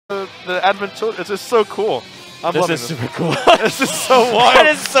the Advent children. It's just so cool. I'm loving this. This is super cool. This is so wild. That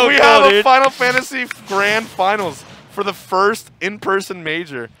is so we cool, have dude. a Final Fantasy Grand Finals for the first in-person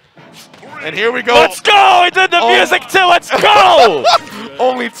major. And here we go. Let's go! It did the music too. Let's go!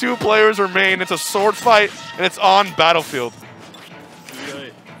 Only 2 players remain. It's a sword fight, and it's on Battlefield.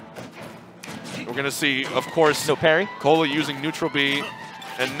 We're going to see, of course, No parry. Kola using neutral B,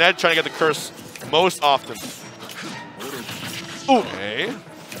 and Ned trying to get the curse most often. Ooh. Okay.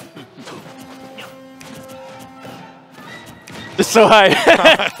 It's so high.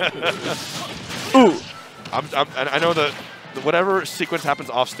 Ooh. I know that whatever sequence happens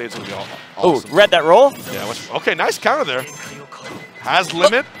off stage will be awesome. Ooh, read that roll. Yeah. Okay, nice counter there. Has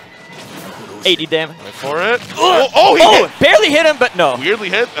limit. 80 damage. Wait for it. Oh, he hit. Barely hit him, but no. Weirdly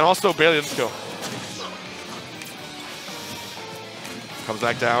hit, and also barely didn't kill. Comes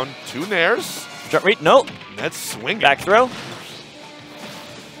back down. 2 nairs. Jump read. No. Ned's swinging. Back throw.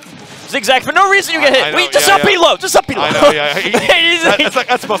 Zigzag for no reason. You get hit. I know, Wait, just up below. Just up below. I know. Yeah.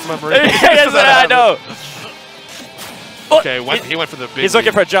 That's muscle memory. I know. Okay, he went for the big. He's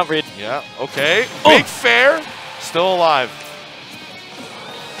looking for a jump read. Yeah. Okay. Big fair. Still alive.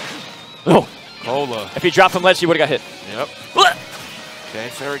 Oh. Kola. If he dropped from ledge, he would have got hit. Yep. Okay,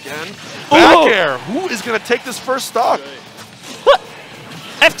 fair again. Back air. Who is going to take this first stock?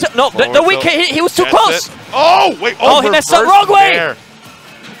 No, the weak hit, he was too close. Oh, wait. Oh, he messed up wrong way. There.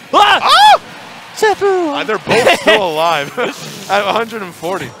 Ah! Sephiroth. They're both still alive at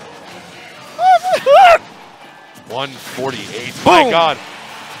 140. 148. Boom. My God.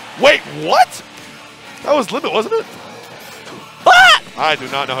 Wait, what? That was limit, wasn't it? Ah! I do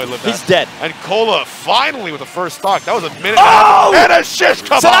not know how he lived that. He's dead. And Kola finally with the first stock. That was a minute and a shish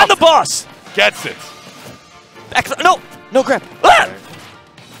come Set off. on the boss. Gets it. No. No grab. Ah! Okay.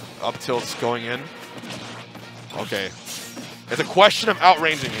 Up tilt's going in. Okay. It's a question of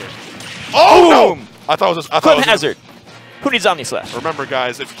outranging here. Oh, Boom. no! I thought it was just... Cloud Hazard. Who needs Omni Slash? Remember,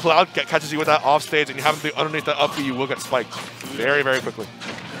 guys, if Cloud catches you with that off stage and you happen to be underneath that up B, you will get spiked very, very quickly.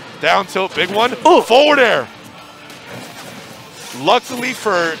 Down tilt, big one. Ooh. Forward air. Luckily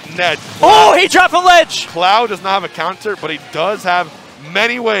for Ned. Oh, he dropped from ledge. Cloud does not have a counter, but he does have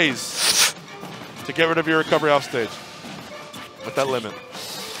many ways to get rid of your recovery off stage. With that limit.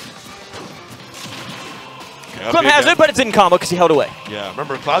 Okay, Cloud Hazard, but it didn't combo because he held away. Yeah,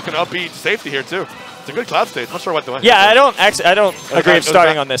 remember, Cloud can up B safety here, too. It's a good Cloud stage. I'm not sure what the one. Yeah, I don't agree with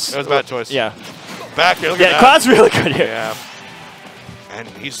starting on this. It was a bad choice. Yeah. Back here, look at that. Cloud's really good here. Yeah. And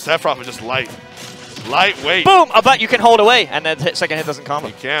Sephiroth was just light. Lightweight. Boom! But you can hold away, and then second hit doesn't combo.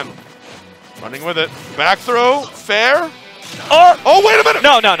 He can. Running with it. Back throw. Fair. Oh, wait a minute.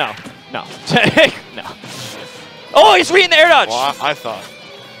 No. No. No. Oh, he's reading the air dodge. Well, I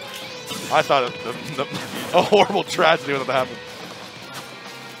thought a horrible tragedy was about to happen.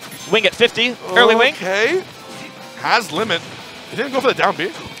 Wing at 50. Early wing. Okay. Has limit. He didn't go for the down B.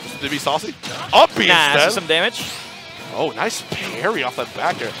 Just to be saucy. Up B instead. Some damage. Oh, nice parry off that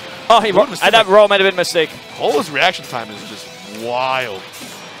back air. Oh, that roll might have been a mistake. Cola's reaction time is just wild.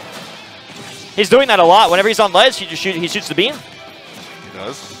 He's doing that a lot. Whenever he's on ledge, he shoots the beam. He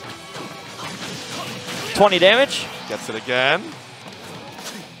does. 20 damage. Gets it again.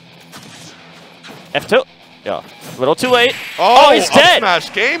 F2. Yeah. A little too late. Oh, he's dead.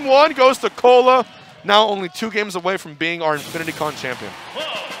 Smash. Game 1 goes to Kola. Now only 2 games away from being our Infinity Con champion.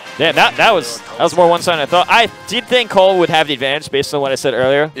 Yeah, that was more one-sided than I thought. I did think Cole would have the advantage based on what I said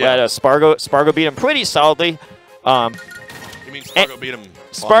earlier. Yeah. But Spargo beat him pretty solidly. You mean Spargo beat him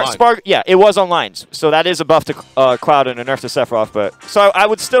online? Spargo, yeah, it was online. So that is a buff to Cloud and a nerf to Sephiroth. But so I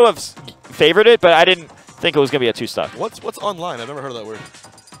would still have favored it, but I didn't think it was gonna be a 2-stock. What's online? I've never heard of that word.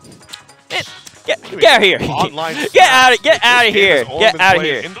 Get out of here! Online. Get out of here! Get out of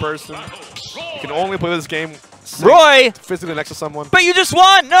here! In person. You can only play this game. Roy! Physically next to someone. But you just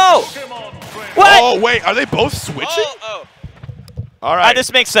won! No! What? Oh, wait. Are they both switching? All right.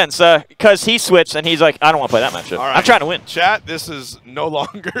 This makes sense, because he switched and he's like, I don't want to play that matchup. All right. I'm trying to win. Chat, this is no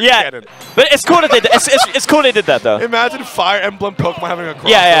longer Yeah, canon. but it's cool that they did. It's cool they did that though. Imagine Fire Emblem Pokemon having a crossover.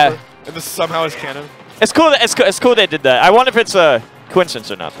 Yeah. And this somehow is canon. It's cool. It's cool they did that. I wonder if it's a coincidence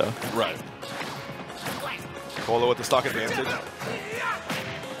or not though. Right. Kola with the stock advantage.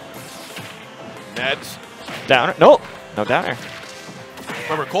 Ned's. Downer? No downer.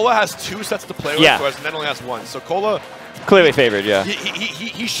 Remember, Kola has 2 sets to play with, whereas Ned only has 1. So Kola Clearly favored, yeah.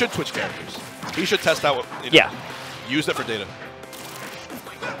 He should switch characters. He should test out what. Use it for data.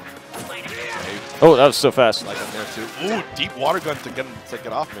 Oh, that was so fast. Like that there too. Ooh, deep water gun to get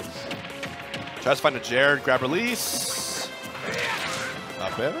off me. Tries to find a Jared, grab release.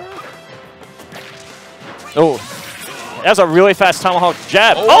 Not better. Oh. That was a really fast tomahawk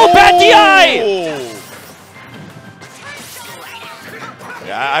jab. Oh, bad DI!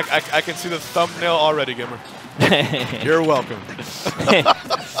 Yeah, I can see the thumbnail already, Gimmer. You're welcome. Okay,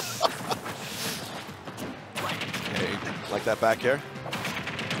 like that back here.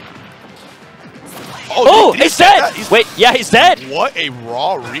 Oh, he's dead! Wait, yeah, he's dead. What a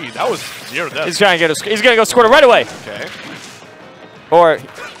raw read. That was near death. He's trying to get he's gonna go squirt right away. Okay. Or,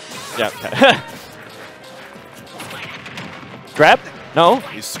 yeah. Okay. Grab? No.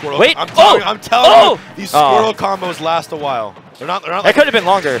 These squirrel. Wait. I'm telling you, these squirrel combos last a while. They're not. That Like, could have been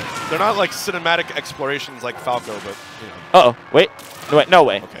longer. they're not like cinematic explorations like Falco, but you know. Uh-oh. Wait. No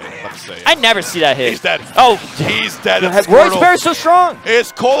way. Okay, let's say. I never see that hit. He's dead. Oh. He's dead. Roy's Bear's so strong.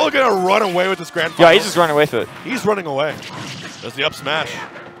 Is Kola gonna run away with this grand final? Yeah, he's just running away with it. He's running away. There's the up smash.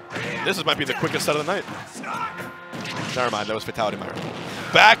 This might be the quickest set of the night. Never mind, that was fatality Myra.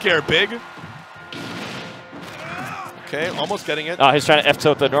 Back air, big. Okay, almost getting it. Oh, he's trying to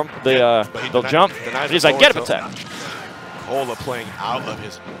F-tilt the jump. He's like, get up attack. Kola playing out of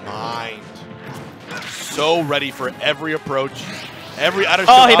his mind. So ready for every approach. Every out of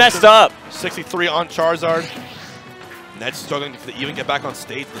Oh, he messed up. 63 on Charizard. Ned's struggling to even get back on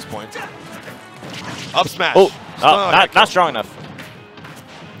stage at this point. Up smash. Oh, not strong enough.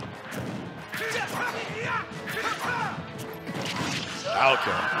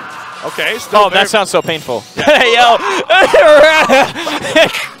 Okay. Okay, still that sounds so painful. Yeah. Yo.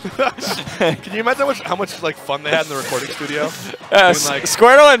 Can you imagine how much like fun they had in the recording studio? Like,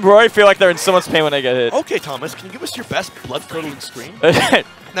 Squirtle and Roy feel like they're in so much pain when they get hit. Okay, Thomas, can you give us your best blood-curdling scream?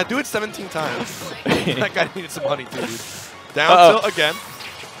 Now do it 17 times. That guy needed some honey too, dude. Down tilt again.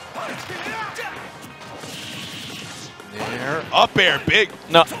 There. Up air, big.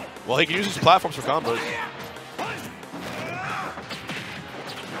 No. Well, he can use his platforms for combos.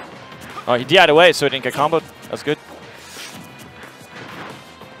 Oh, he DI'd away, so he didn't get comboed. That's good.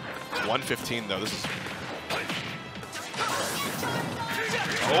 It's 115, though. This is...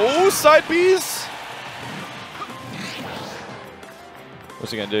 Oh, side B's!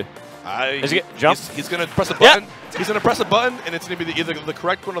 What's he going to do? Is he jump? He's going to press a button. Yeah. He's going to press a button, and it's going to be either the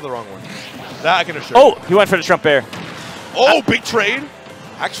correct one or the wrong one. That I can assure you. Oh, he went for the Trump Bear. Oh, big trade.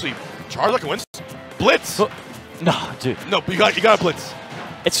 Actually, Charizard can win. Blitz. No, dude. No, but you got to blitz.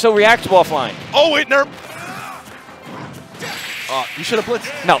 It's so reactable offline. Oh, wait, nerf. You should have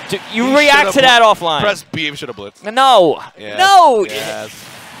blitzed. No, dude, you react to that offline. Press B, you should have blitzed. No. Yes. No. Yes.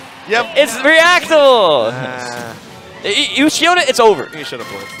 Yep. It's reactable. You shield it, it's over. You should have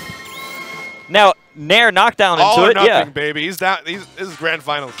blitzed. Now, Nair knockdown into All or it. nothing, Yeah. baby. He's down. This is grand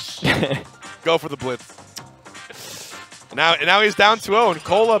finals. Go for the blitz. Now he's down 2-0, and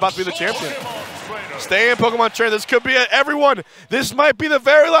Kola about to be the champion. Stay in Pokemon Train. This could be it. Everyone, this might be the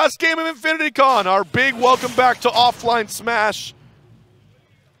very last game of Infinity Con. Our big welcome back to Offline Smash.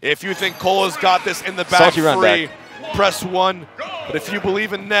 If you think Kola's got this in the back three, press 1. But if you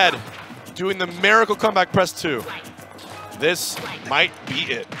believe in Ned doing the miracle comeback, press 2. This might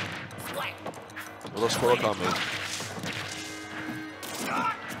be it. A little squirrel combo.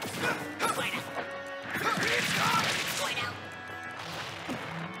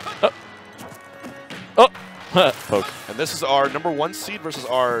 Poke. And this is our #1 seed versus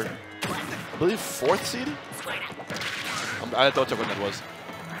our, I believe, 4th seed? I don't know what that was.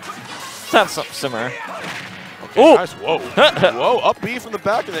 Sounds something similar. Okay, nice. Whoa. Whoa, up B from the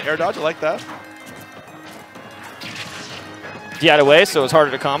back and the air dodge. I like that. DI'd away, so it was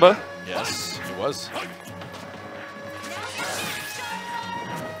harder to combo. Yes, it was.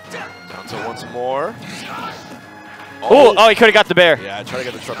 Down to once more. Oh, he could have got the bear. Yeah, I tried to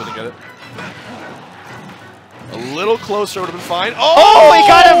get the trump, didn't get it. A little closer would have been fine. Oh, he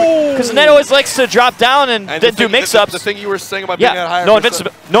got him! Because Ned always likes to drop down and then do mix-ups. The thing you were saying about being at higher no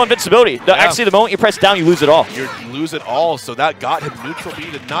invincibility. Actually, the moment you press down, you lose it all. You lose it all, so that got him neutral B.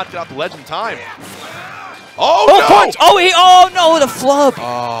 Did not get out the ledge in time. Oh, no! Punch. Oh, no, the flub.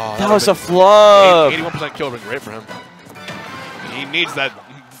 Oh, that was a flub. 81% kill ring, great for him. He needs that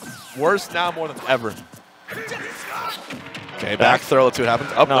worse now more than ever. Okay, back throw, let's see what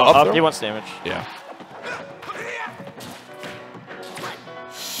happens. Up throw. He wants damage. Yeah.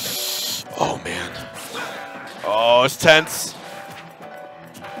 Oh, man. Oh, it's tense.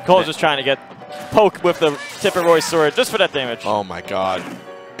 Cole's just trying to get poke with the tip of Roy's sword just for that damage. Oh, my God.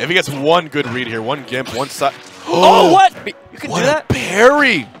 If he gets one good read here, one gimp, one side. Oh, what? You can do that?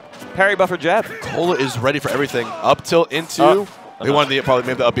 Parry. Parry buffer jab. Kola is ready for everything. Up tilt into. They wanted to probably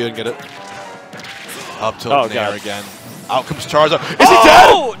maybe the up B and get it. Up tilt in the air again. Out comes Charizard. Is he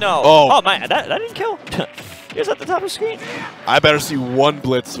dead? Oh, no. Oh, man. That didn't kill. He was at the top of the screen. I better see one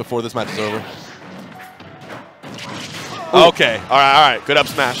blitz before this match is over. Okay. All right. Good up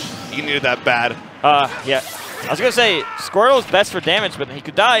smash. He needed that bad. Yeah. I was going to say, Squirtle's best for damage, but he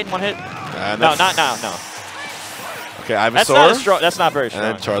could die in one hit. No, not now, no. Okay, Ivysaur. That's not strong. That's not very strong.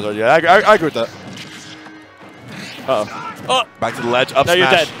 And then Charizard. Yeah, I agree with that. Uh-oh. Oh. Back to the ledge. Up No, smash. you're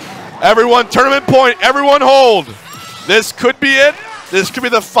dead. Everyone, tournament point. Everyone hold. This could be it. This could be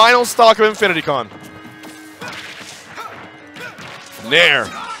the final stock of Infinity Con. Nair.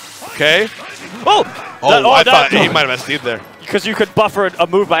 Okay. Oh! I thought he might have SD'd there. Because you could buffer a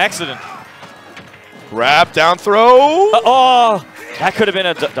move by accident. Grab, down throw. Oh! That could have been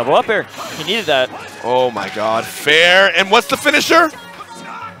a double up air. He needed that. Oh my god. Fair. And what's the finisher?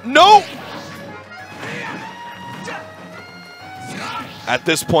 No! At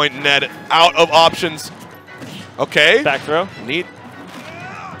this point, Ned out of options. Okay. Back throw. Need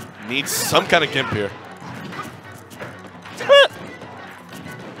some kind of gimp here.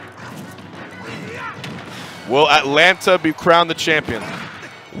 Will Atlanta be crowned the champion?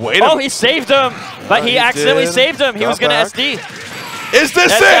 Wait a minute. He saved him! But he accidentally did. saved him. He was going to Back. SD. Is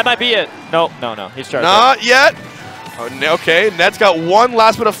this it? That might be it. No. He's charged. Not yet. Oh, okay, Ned's got one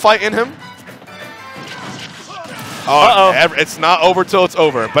last bit of fight in him. Oh, it's not over till it's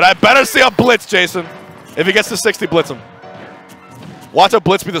over. But I better see a blitz, Jason. If he gets to 60, blitz him. Watch a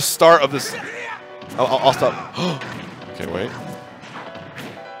blitz be the start of this. I'll stop. Okay, wait.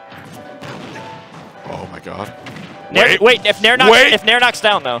 Oh my god. Wait, if Nair knocks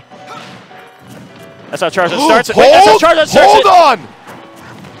down though. That's how Charizard starts it. Hold, that's how Charizard starts hold on!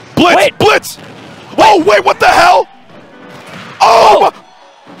 Blitz! Blitz! Oh, wait, what the hell? Oh!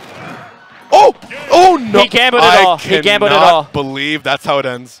 Oh no! He gambled it all. He gambled it all. I cannot believe that's how it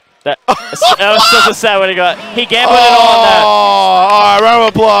ends. That was such a sad when he got. He gambled it all on that. All right, round of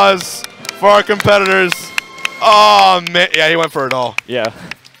applause for our competitors. Oh man, yeah, he went for it all. Yeah.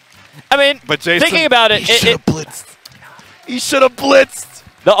 I mean, but Jason, thinking about it, he should have blitzed. He should have blitzed.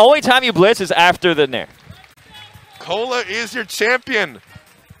 The only time you blitz is after the Nair. Kola is your champion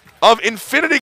of Infinity